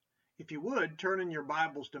If you would, turn in your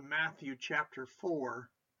Bibles to Matthew chapter 4,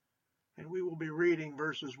 and we will be reading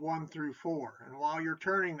verses 1 through 4. And while you're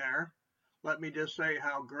turning there, let me just say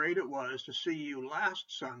how great it was to see you last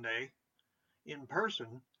Sunday in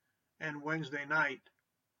person and Wednesday night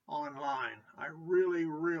online. I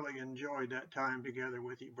really enjoyed that time together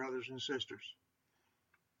with you, brothers and sisters.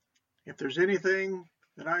 If there's anything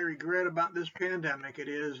that I regret about this pandemic, it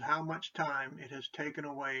is how much time it has taken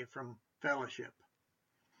away from fellowship.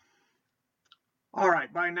 All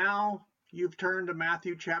right, by now you've turned to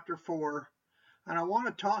Matthew chapter 4, and I want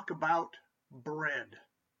to talk about bread.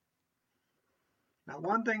 Now,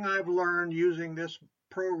 one thing I've learned using this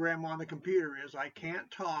program on the computer is I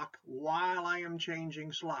can't talk while I am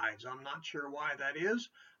changing slides. I'm not sure why that is,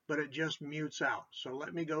 but it just mutes out. So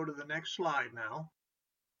let me go to the next slide now.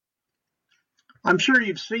 I'm sure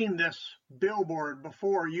you've seen this billboard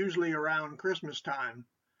before, usually around Christmas time.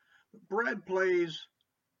 Bread plays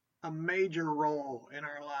a major role in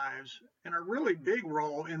our lives and a really big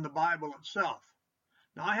role in the Bible itself.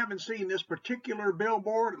 Now, I haven't seen this particular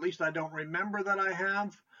billboard, at least I don't remember that I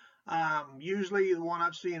have. Usually the one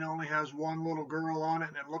I've seen only has one little girl on it,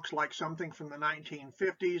 and it looks like something from the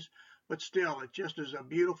 1950s, but still, it just is a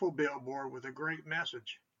beautiful billboard with a great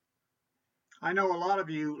message. I know a lot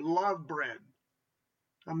of you love bread.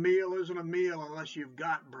 A meal isn't a meal unless you've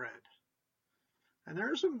got bread. And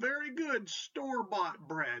there are some very good store-bought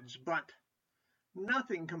breads, but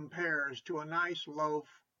nothing compares to a nice loaf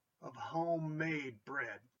of homemade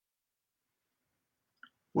bread.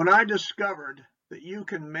 When I discovered that you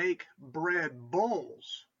can make bread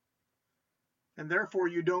bowls, and therefore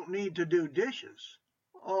you don't need to do dishes,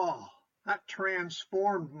 oh, that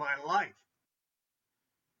transformed my life.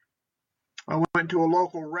 I went to a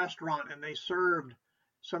local restaurant and they served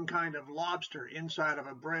some kind of lobster inside of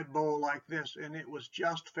a bread bowl like this, and it was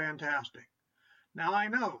just fantastic. Now I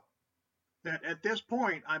know that at this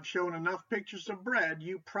point I've shown enough pictures of bread.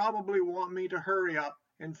 You probably want me to hurry up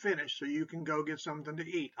and finish so you can go get something to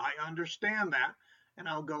eat. I understand that, and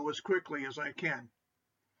I'll go as quickly as I can.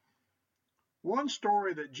 One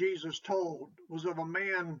story that Jesus told was of a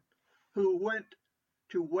man who went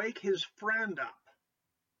to wake his friend up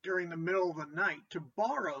during the middle of the night to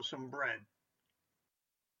borrow some bread.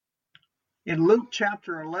 In Luke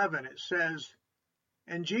chapter 11, it says,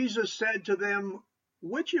 "And Jesus said to them,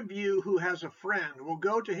 which of you who has a friend will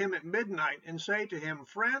go to him at midnight and say to him,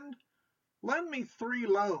 'Friend, lend me 3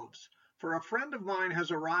 loaves, for a friend of mine has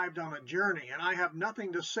arrived on a journey, and I have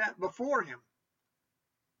nothing to set before him.'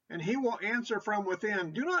 And he will answer from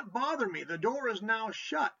within, 'Do not bother me, the door is now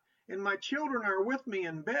shut, and my children are with me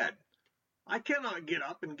in bed. I cannot get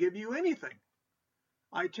up and give you anything.'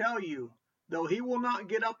 I tell you, though he will not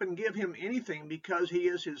get up and give him anything because he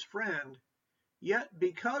is his friend, yet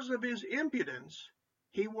because of his impudence,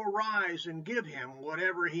 he will rise and give him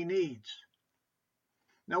whatever he needs."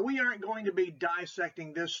 Now, we aren't going to be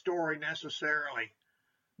dissecting this story necessarily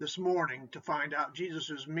this morning to find out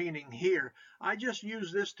Jesus' meaning here. I just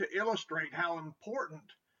use this to illustrate how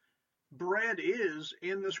important bread is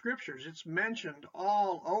in the scriptures. It's mentioned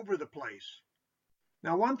all over the place.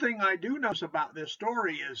 Now, one thing I do notice about this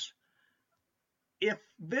story is if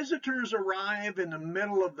visitors arrive in the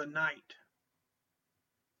middle of the night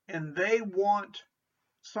and they want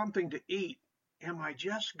something to eat, am I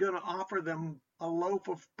just going to offer them a loaf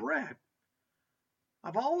of bread?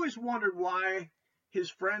 I've always wondered why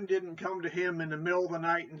his friend didn't come to him in the middle of the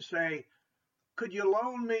night and say, "Could you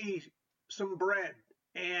loan me some bread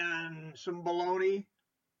and some bologna,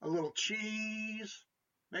 a little cheese,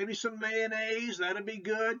 maybe some mayonnaise, that'd be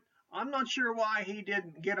good"? I'm not sure why he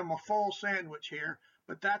didn't get him a full sandwich here,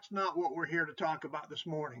 but that's not what we're here to talk about this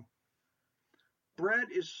morning. Bread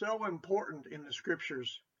is so important in the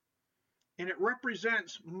scriptures, and it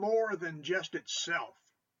represents more than just itself,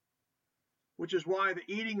 which is why the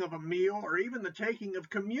eating of a meal or even the taking of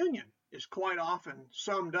communion is quite often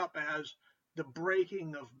summed up as the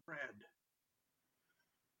breaking of bread.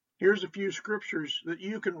 Here's a few scriptures that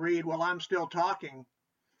you can read while I'm still talking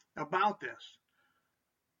about this.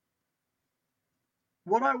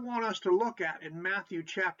 What I want us to look at in Matthew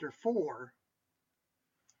chapter 4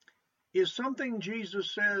 is something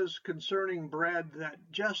Jesus says concerning bread that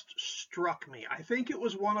just struck me. I think it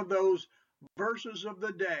was one of those verses of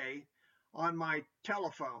the day on my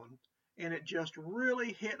telephone, and it just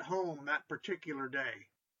really hit home that particular day.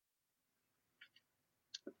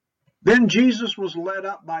 "Then Jesus was led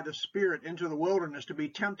up by the Spirit into the wilderness to be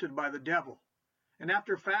tempted by the devil. And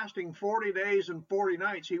after fasting 40 days and 40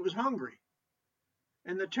 nights, he was hungry.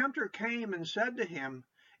 And the tempter came and said to him,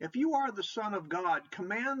 'If you are the Son of God,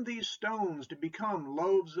 command these stones to become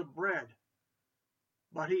loaves of bread.'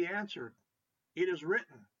 But he answered, "It is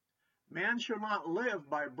written, man shall not live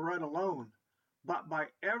by bread alone, but by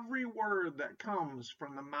every word that comes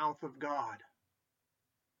from the mouth of God."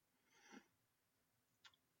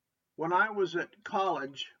 When I was at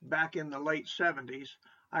college back in the late 70s,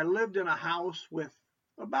 I lived in a house with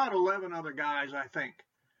about 11 other guys, I think.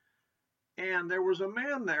 And there was a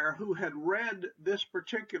man there who had read this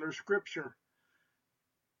particular scripture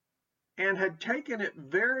and had taken it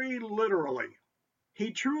very literally.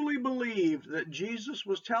 He truly believed that Jesus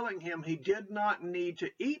was telling him he did not need to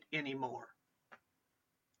eat anymore.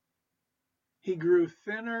 He grew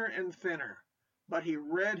thinner and thinner, but he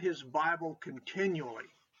read his Bible continually.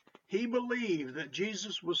 He believed that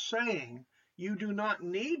Jesus was saying, you do not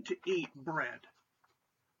need to eat bread.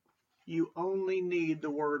 You only need the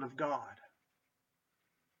Word of God.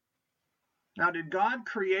 Now, did God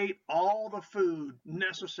create all the food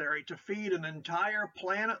necessary to feed an entire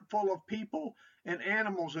planet full of people and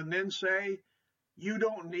animals and then say, you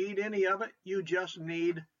don't need any of it, you just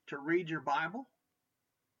need to read your Bible?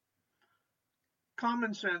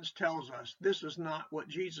 Common sense tells us this is not what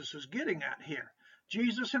Jesus is getting at here.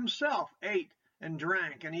 Jesus himself ate and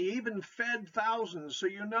drank, and he even fed thousands. So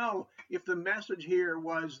you know, if the message here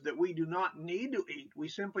was that we do not need to eat, we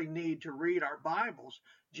simply need to read our Bibles,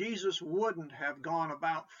 Jesus wouldn't have gone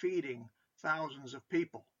about feeding thousands of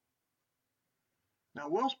people. Now,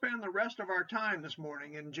 we'll spend the rest of our time this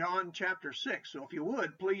morning in John chapter 6, so if you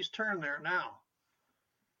would, please turn there now.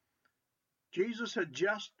 Jesus had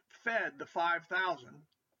just fed the 5,000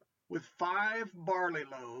 with 5 barley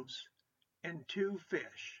loaves and 2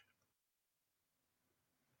 fish.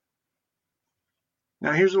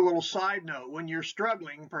 Now, here's a little side note. When you're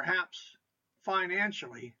struggling, perhaps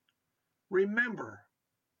financially, remember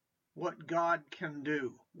what God can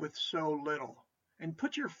do with so little and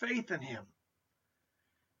put your faith in him.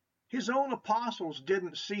 His own apostles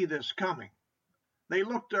didn't see this coming. They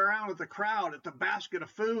looked around at the crowd, at the basket of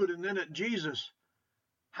food, and then at Jesus.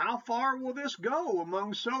 How far will this go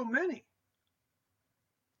among so many?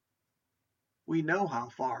 We know how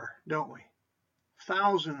far, don't we?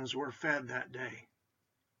 Thousands were fed that day.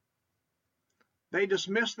 They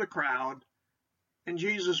dismissed the crowd, and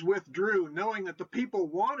Jesus withdrew, knowing that the people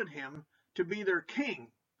wanted him to be their king,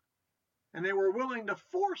 and they were willing to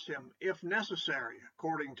force him if necessary,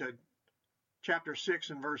 according to chapter 6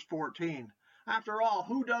 and verse 14. After all,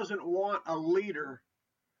 who doesn't want a leader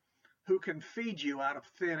who can feed you out of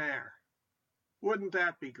thin air? Wouldn't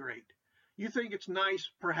that be great? You think it's nice,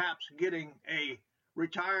 perhaps, getting a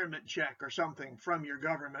retirement check or something from your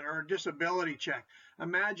government, or a disability check.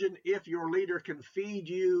 Imagine if your leader can feed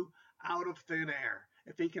you out of thin air.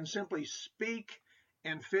 If he can simply speak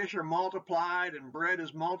and fish are multiplied and bread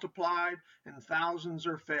is multiplied and thousands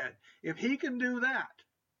are fed. If he can do that,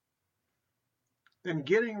 then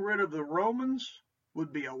getting rid of the Romans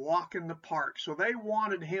would be a walk in the park. So they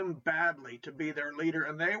wanted him badly to be their leader,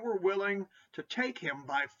 and they were willing to take him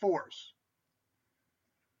by force.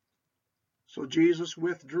 So Jesus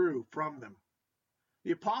withdrew from them.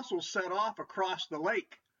 The apostles set off across the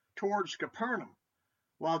lake towards Capernaum,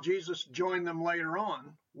 while Jesus joined them later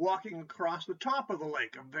on, walking across the top of the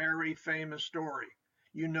lake, a very famous story.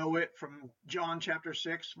 You know it from John chapter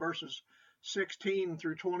 6, verses 16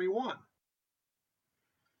 through 21.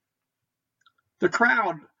 The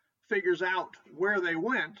crowd figures out where they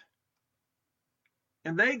went,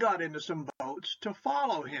 and they got into some boats to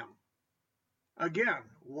follow him. Again,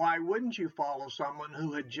 why wouldn't you follow someone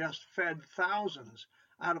who had just fed thousands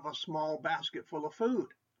out of a small basket full of food?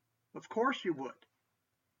 Of course you would.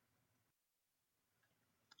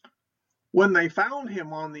 When they found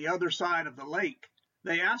him on the other side of the lake,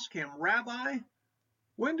 they asked him, Rabbi,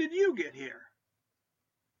 when did you get here?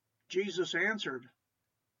 Jesus answered,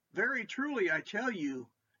 very truly I tell you,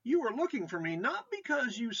 you are looking for me not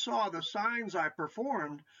because you saw the signs I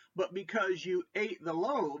performed, but because you ate the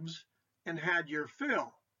loaves and had your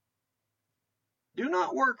fill. Do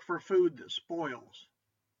not work for food that spoils,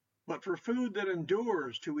 but for food that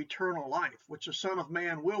endures to eternal life, which the Son of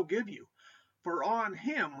Man will give you. For on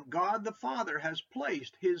him God the Father has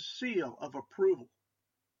placed his seal of approval.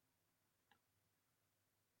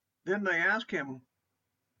 Then they asked him,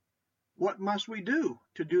 what must we do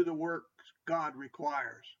to do the works God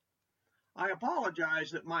requires? I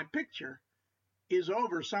apologize that my picture is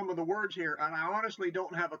over some of the words here, and I honestly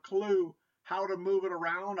don't have a clue how to move it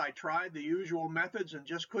around. I tried the usual methods and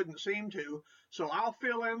just couldn't seem to, so I'll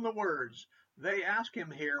fill in the words. They ask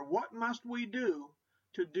him here, what must we do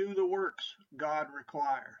to do the works God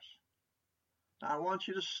requires? Now, I want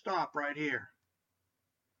you to stop right here.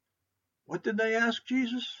 What did they ask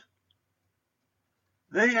Jesus?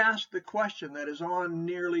 They asked the question that is on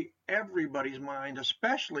nearly everybody's mind,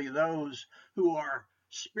 especially those who are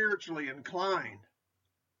spiritually inclined.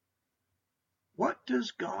 What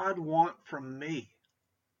does God want from me?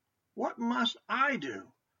 What must I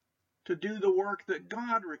do to do the work that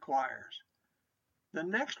God requires? The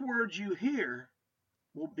next words you hear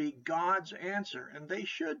will be God's answer, and they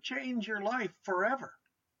should change your life forever.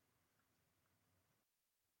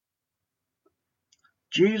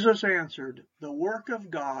 Jesus answered, "The work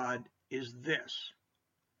of God is this,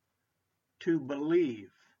 to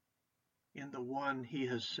believe in the one he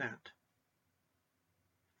has sent."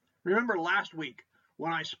 Remember last week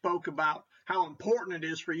when I spoke about how important it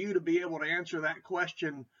is for you to be able to answer that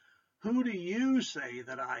question, who do you say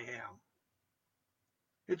that I am?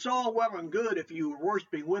 It's all well and good if you are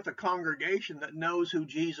worshiping with a congregation that knows who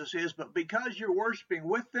Jesus is, but because you're worshiping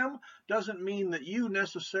with them doesn't mean that you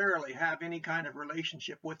necessarily have any kind of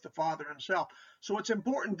relationship with the Father himself. So it's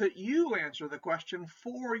important that you answer the question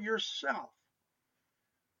for yourself.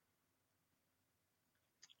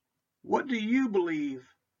 What you believe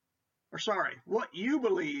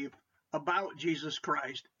about Jesus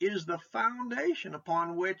Christ is the foundation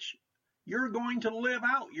upon which you're going to live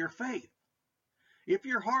out your faith. If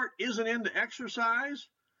your heart isn't into exercise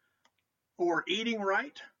or eating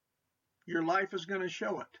right, your life is going to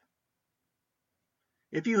show it.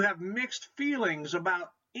 If you have mixed feelings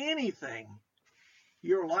about anything,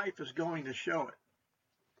 your life is going to show it.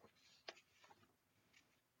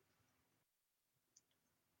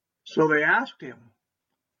 So they asked him,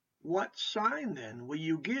 "What sign then will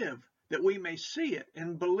you give that we may see it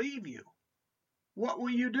and believe you? What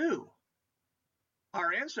will you do?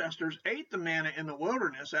 Our ancestors ate the manna in the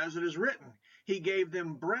wilderness, as it is written, he gave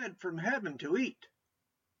them bread from heaven to eat."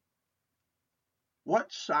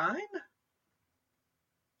 What sign?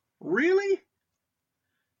 Really?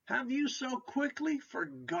 Have you so quickly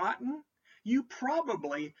forgotten? You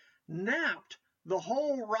probably napped the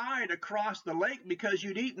whole ride across the lake because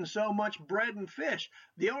you'd eaten so much bread and fish.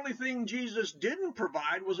 The only thing Jesus didn't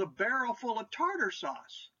provide was a barrel full of tartar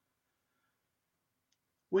sauce.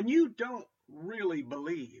 When you don't really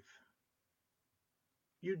believe,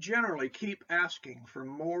 you generally keep asking for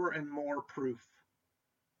more and more proof.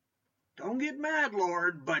 Don't get mad,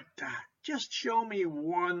 Lord, but just show me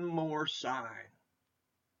one more sign.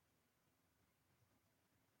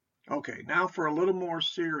 Okay, now for a little more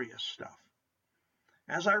serious stuff.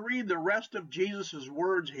 As I read the rest of Jesus'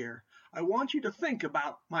 words here, I want you to think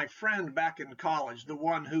about my friend back in college, the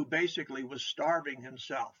one who basically was starving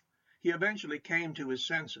himself. He eventually came to his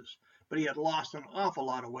senses, but he had lost an awful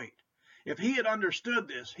lot of weight. If he had understood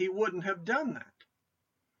this, he wouldn't have done that.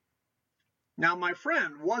 Now, my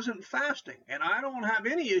friend wasn't fasting, and I don't have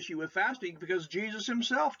any issue with fasting because Jesus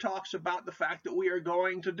himself talks about the fact that we are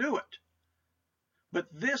going to do it. But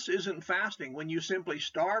this isn't fasting when you simply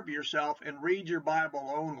starve yourself and read your Bible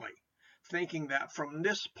only, thinking that from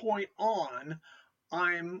this point on,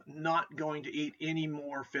 I'm not going to eat any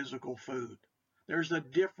more physical food. There's a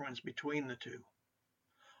difference between the two.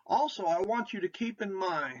 Also, I want you to keep in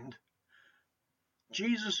mind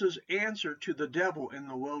Jesus' answer to the devil in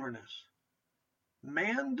the wilderness.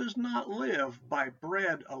 Man does not live by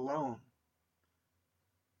bread alone,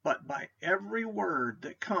 but by every word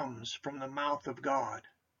that comes from the mouth of God.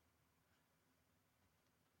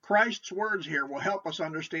 Christ's words here will help us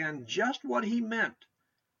understand just what he meant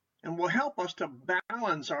and will help us to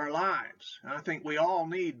balance our lives. And I think we all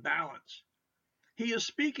need balance. He is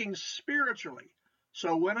speaking spiritually.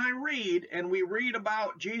 So when I read and we read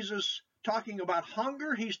about Jesus talking about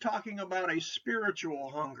hunger, he's talking about a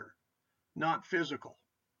spiritual hunger, not physical.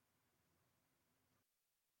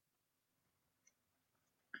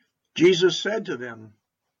 Jesus said to them,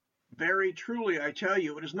 "Very truly I tell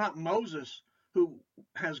you, it is not Moses who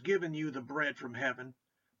has given you the bread from heaven,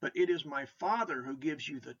 but it is my Father who gives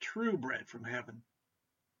you the true bread from heaven.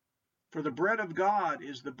 For the bread of God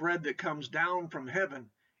is the bread that comes down from heaven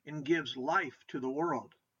and gives life to the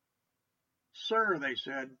world." "Sir," they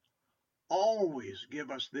said, "always give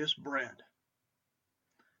us this bread."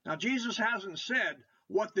 Now, Jesus hasn't said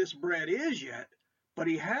what this bread is yet, but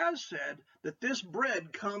he has said that this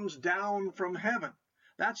bread comes down from heaven.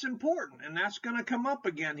 That's important, and that's going to come up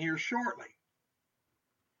again here shortly.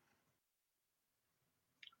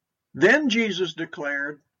 Then Jesus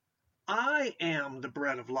declared, "I am the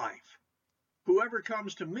bread of life. Whoever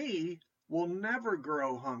comes to me will never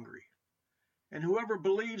grow hungry, and whoever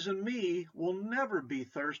believes in me will never be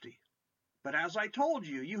thirsty. But as I told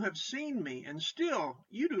you, you have seen me, and still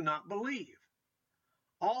you do not believe.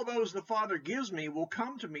 All those the Father gives me will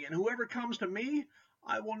come to me, and whoever comes to me,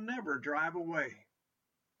 I will never drive away."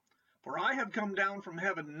 For I have come down from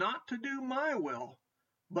heaven not to do my will,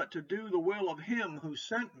 but to do the will of him who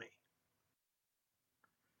sent me.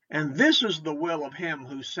 And this is the will of him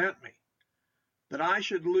who sent me, that I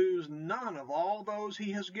should lose none of all those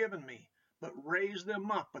he has given me, but raise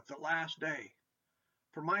them up at the last day.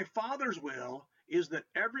 For my Father's will is that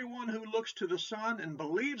everyone who looks to the Son and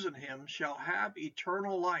believes in him shall have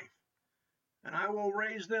eternal life, and I will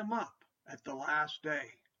raise them up at the last day.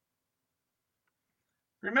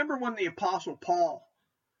 Remember when the Apostle Paul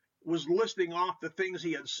was listing off the things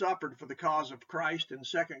he had suffered for the cause of Christ in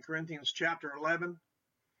 2 Corinthians chapter 11?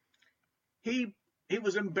 He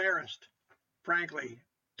was embarrassed, frankly,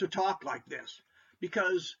 to talk like this,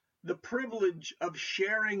 because the privilege of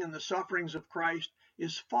sharing in the sufferings of Christ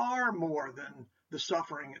is far more than the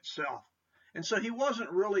suffering itself. And so he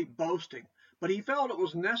wasn't really boasting, but he felt it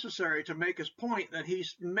was necessary to make his point that he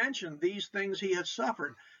mentioned these things he had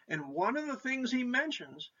suffered. And one of the things he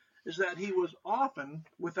mentions is that he was often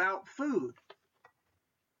without food.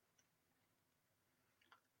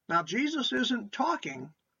 Now, Jesus isn't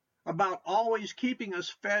talking about always keeping us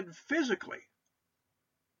fed physically.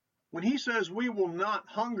 When he says we will not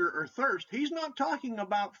hunger or thirst, he's not talking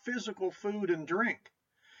about physical food and drink.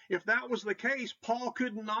 If that was the case, Paul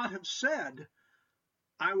could not have said,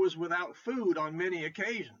 I was without food on many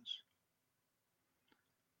occasions.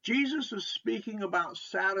 Jesus is speaking about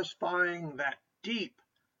satisfying that deep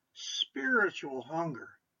spiritual hunger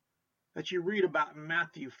that you read about in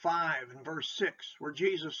Matthew 5 and verse 6, where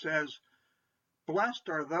Jesus says, Blessed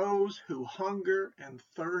are those who hunger and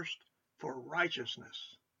thirst for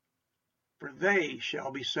righteousness, for they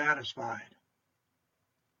shall be satisfied.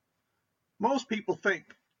 Most people think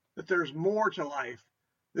that there's more to life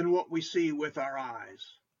than what we see with our eyes.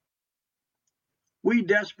 We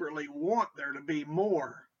desperately want there to be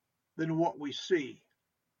more than what we see.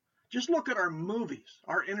 Just look at our movies,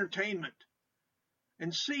 our entertainment,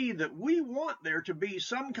 and see that we want there to be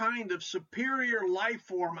some kind of superior life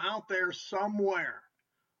form out there somewhere.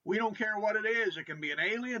 We don't care what it is. It can be an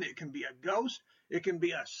alien, it can be a ghost, it can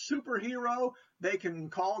be a superhero, they can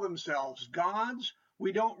call themselves gods.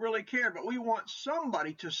 We don't really care, but we want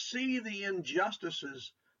somebody to see the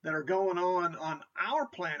injustices that are going on our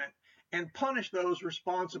planet and punish those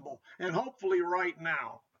responsible, and hopefully right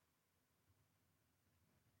now.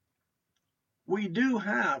 We do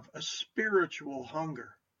have a spiritual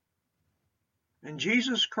hunger. And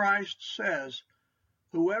Jesus Christ says,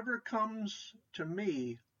 whoever comes to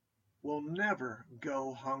me will never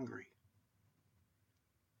go hungry.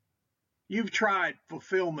 You've tried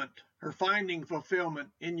fulfillment or finding fulfillment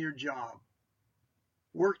in your job,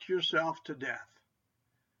 worked yourself to death.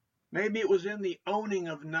 Maybe it was in the owning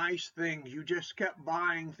of nice things. You just kept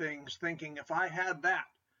buying things thinking, if I had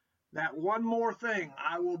that one more thing,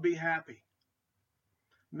 I will be happy.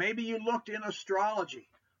 Maybe you looked in astrology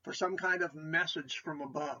for some kind of message from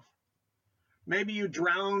above. Maybe you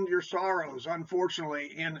drowned your sorrows,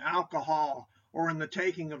 unfortunately, in alcohol or in the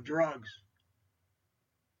taking of drugs.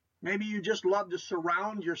 Maybe you just love to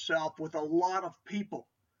surround yourself with a lot of people.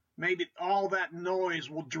 Maybe all that noise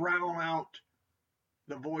will drown out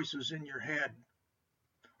the voices in your head.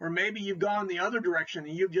 Or maybe you've gone the other direction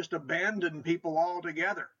and you've just abandoned people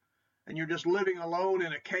altogether and you're just living alone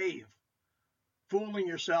in a cave, fooling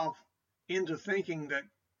yourself into thinking that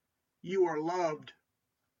you are loved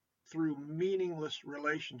through meaningless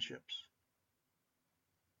relationships.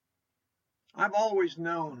 I've always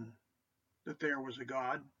known that there was a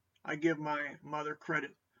God. I give my mother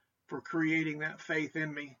credit for creating that faith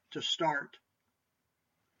in me to start.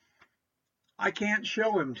 I can't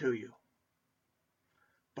show him to you,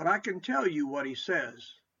 but I can tell you what he says,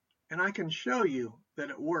 and I can show you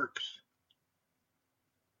that it works.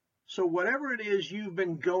 So whatever it is you've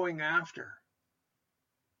been going after,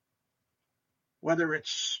 whether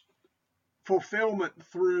it's fulfillment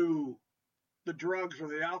through the drugs or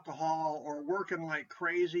the alcohol or working like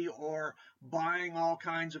crazy or buying all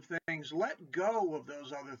kinds of things, let go of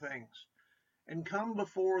those other things and come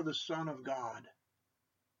before the Son of God.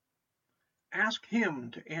 Ask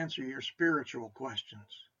him to answer your spiritual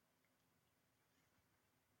questions.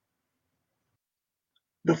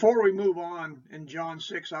 Before we move on in John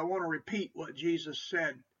 6, I want to repeat what Jesus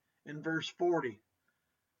said in verse 40.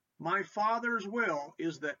 My Father's will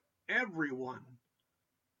is that everyone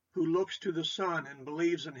who looks to the Son and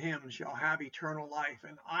believes in him shall have eternal life,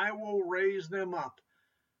 and I will raise them up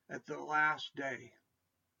at the last day.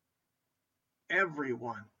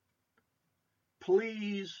 Everyone.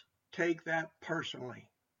 Please take that personally.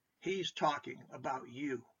 He's talking about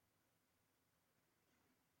you.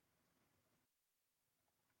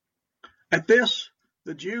 At this,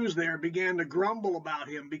 The Jews there began to grumble about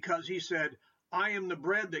him because he said, I am the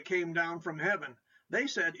bread that came down from heaven. They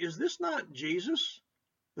said, is this not Jesus,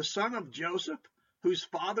 the son of Joseph, whose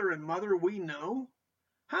father and mother we know?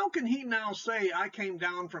 How can he now say, I came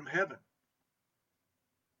down from heaven?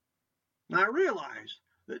 Now I realize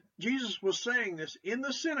that Jesus was saying this in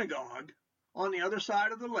the synagogue on the other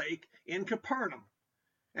side of the lake in Capernaum,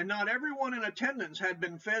 and not everyone in attendance had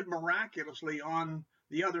been fed miraculously on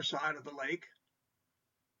the other side of the lake.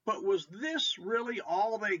 But was this really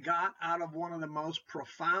all they got out of one of the most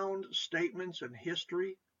profound statements in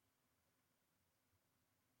history?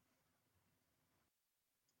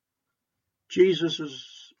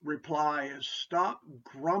 Jesus' reply is, stop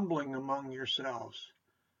grumbling among yourselves.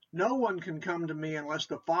 No one can come to me unless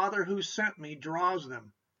the Father who sent me draws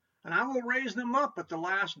them, and I will raise them up at the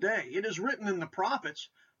last day. It is written in the prophets,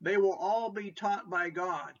 they will all be taught by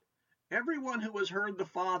God. Everyone who has heard the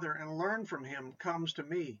Father and learned from him comes to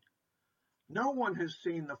me. No one has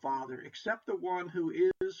seen the Father except the one who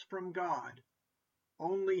is from God.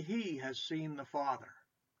 Only he has seen the Father.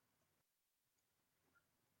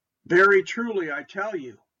 Very truly, I tell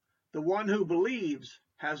you, the one who believes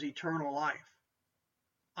has eternal life.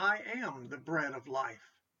 I am the bread of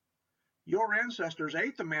life. Your ancestors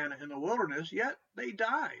ate the manna in the wilderness, yet they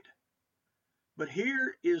died. But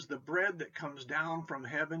here is the bread that comes down from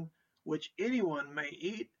heaven, which anyone may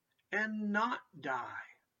eat and not die.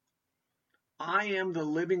 I am the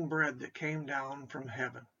living bread that came down from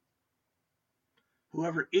heaven.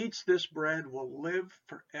 Whoever eats this bread will live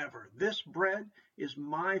forever. This bread is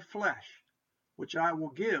my flesh, which I will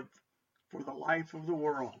give for the life of the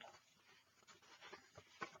world.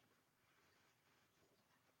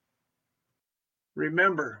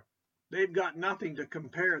 Remember, they've got nothing to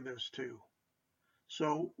compare this to.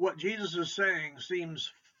 So what Jesus is saying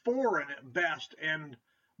seems foreign at best and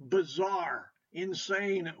bizarre,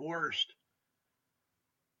 insane at worst.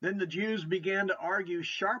 Then the Jews began to argue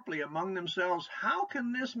sharply among themselves, how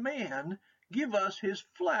can this man give us his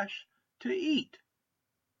flesh to eat?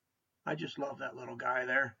 I just love that little guy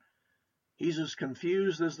there. He's as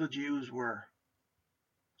confused as the Jews were.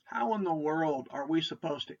 How in the world are we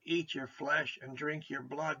supposed to eat your flesh and drink your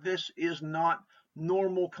blood? This is not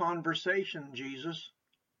normal conversation, Jesus.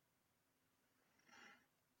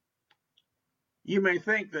 You may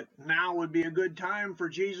think that now would be a good time for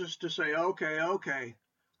Jesus to say, okay,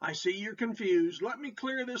 I see you're confused. Let me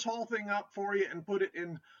clear this whole thing up for you and put it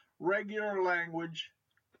in regular language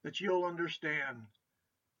that you'll understand.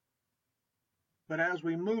 But as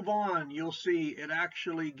we move on, you'll see it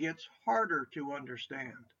actually gets harder to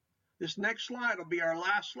understand. This next slide will be our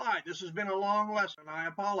last slide. This has been a long lesson. I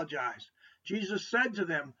apologize. Jesus said to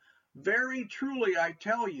them, very truly I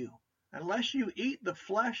tell you, unless you eat the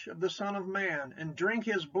flesh of the Son of Man and drink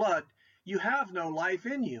his blood, you have no life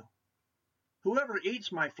in you. Whoever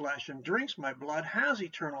eats my flesh and drinks my blood has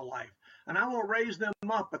eternal life, and I will raise them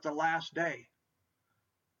up at the last day.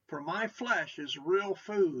 For my flesh is real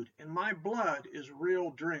food, and my blood is real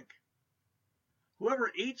drink.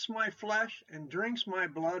 Whoever eats my flesh and drinks my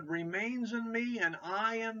blood remains in me, and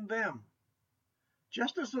I in them.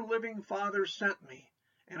 Just as the living Father sent me,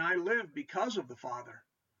 and I live because of the Father,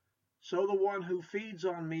 so the one who feeds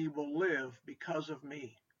on me will live because of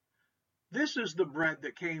me. This is the bread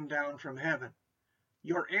that came down from heaven.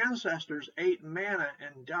 Your ancestors ate manna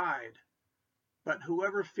and died, but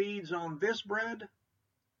whoever feeds on this bread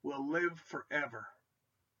will live forever.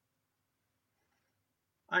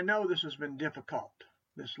 I know this has been difficult,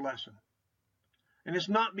 this lesson. And it's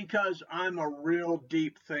not because I'm a real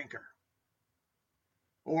deep thinker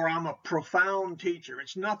or I'm a profound teacher.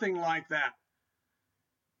 It's nothing like that.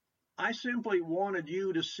 I simply wanted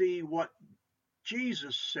you to see what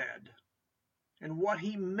Jesus said and what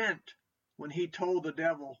he meant when he told the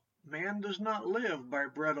devil, man does not live by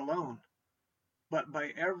bread alone, but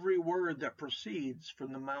by every word that proceeds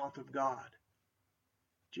from the mouth of God.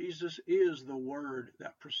 Jesus is the word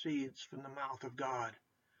that proceeds from the mouth of God.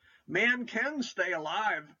 Man can stay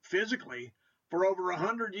alive physically for over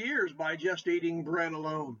 100 years by just eating bread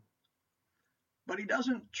alone. But he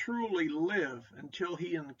doesn't truly live until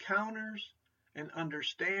he encounters and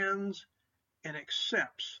understands and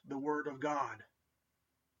accepts the Word of God.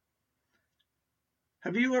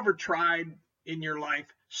 Have you ever tried in your life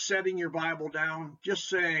setting your Bible down, just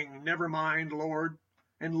saying, never mind, Lord,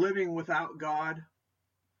 and living without God?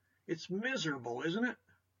 It's miserable, isn't it?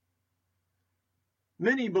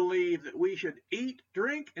 Many believe that we should eat,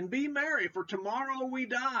 drink, and be merry, for tomorrow we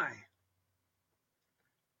die.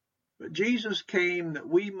 But Jesus came that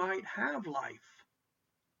we might have life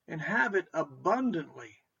and have it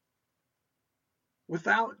abundantly.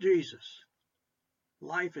 Without Jesus,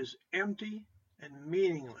 life is empty and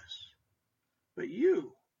meaningless. But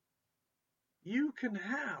you can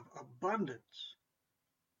have abundance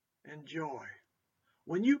and joy.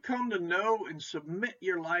 When you come to know and submit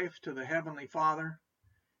your life to the Heavenly Father,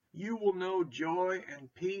 you will know joy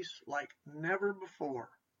and peace like never before.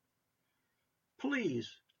 Please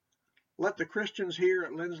let the Christians here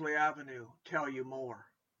at Lindsley Avenue tell you more.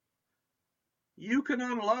 You can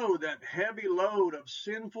unload that heavy load of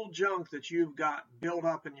sinful junk that you've got built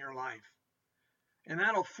up in your life. And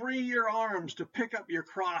that'll free your arms to pick up your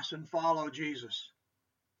cross and follow Jesus.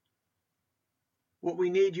 What we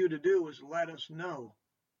need you to do is let us know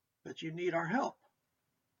that you need our help.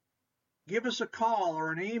 Give us a call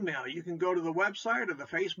or an email. You can go to the website or the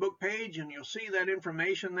Facebook page and you'll see that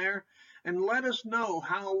information there. And let us know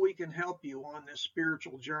how we can help you on this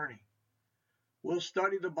spiritual journey. We'll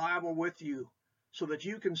study the Bible with you so that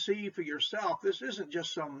you can see for yourself this isn't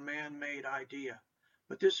just some man-made idea,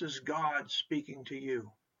 but this is God speaking to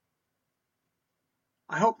you.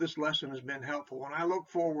 I hope this lesson has been helpful, and I look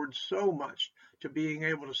forward so much to being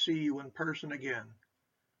able to see you in person again.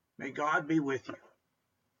 May God be with you.